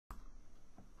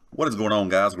What is going on,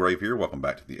 guys? Grave here. Welcome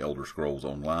back to the Elder Scrolls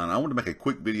Online. I want to make a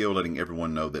quick video letting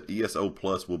everyone know that ESO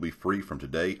Plus will be free from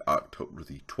today, October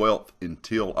the 12th,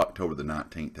 until October the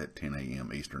 19th at 10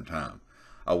 a.m. Eastern Time.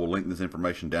 I will link this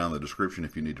information down in the description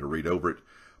if you need to read over it.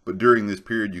 But during this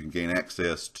period, you can gain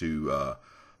access to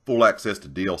full access to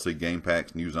DLC game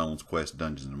packs, new zones, quests,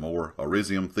 dungeons, and more.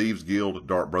 Elysium, Thieves Guild,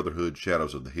 Dark Brotherhood,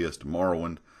 Shadows of the Hist,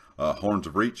 Morrowind, Horns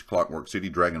of Reach, Clockwork City,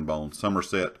 Dragonbone,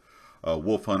 Somerset,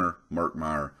 Wolf Hunter,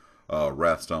 Murkmire,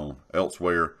 Wrathstone,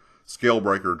 Elsewhere,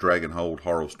 Scalebreaker, Dragonhold,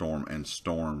 Horrorstorm, and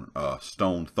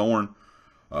Stone Thorn.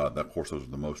 Of course, those are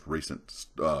the most recent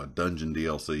dungeon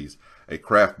DLCs. A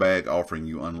craft bag offering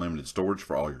you unlimited storage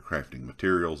for all your crafting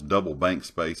materials. Double bank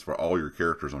space for all your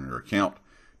characters on your account.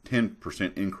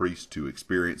 10% increase to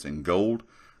experience and gold.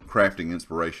 Crafting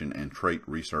inspiration and trait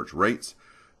research rates.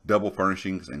 Double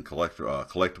furnishings and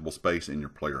collectible space in your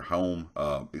player home.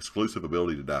 Exclusive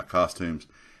ability to dye costumes.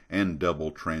 And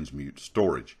double transmute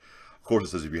storage. Of course, it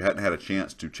says if you hadn't had a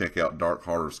chance to check out Dark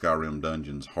Harder, Skyrim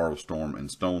Dungeons, Horrorstorm, and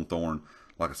Stonethorn,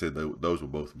 like I said, those will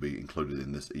both be included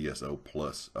in this ESO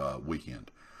Plus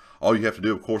weekend. All you have to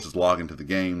do, of course, is log into the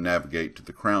game, navigate to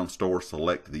the Crown Store,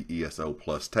 select the ESO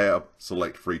Plus tab,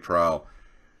 select free trial.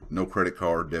 No credit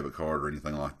card, debit card, or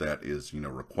anything like that is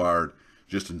required.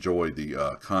 Just enjoy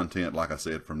the content, like I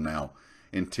said, from now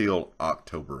until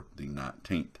October the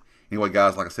 19th. Anyway,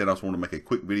 guys, like I said, I just want to make a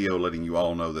quick video letting you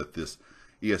all know that this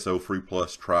ESO Free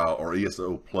Plus trial or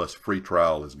ESO Plus free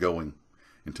trial is going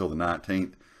until the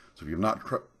 19th. So if you've not,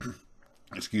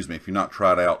 if you've not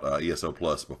tried out ESO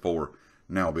Plus before,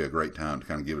 now will be a great time to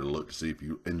kind of give it a look to see if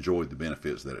you enjoyed the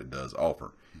benefits that it does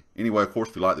offer. Anyway, of course,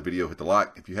 if you like the video, hit the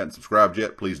like. If you hadn't subscribed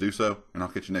yet, please do so, and I'll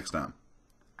catch you next time.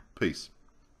 Peace.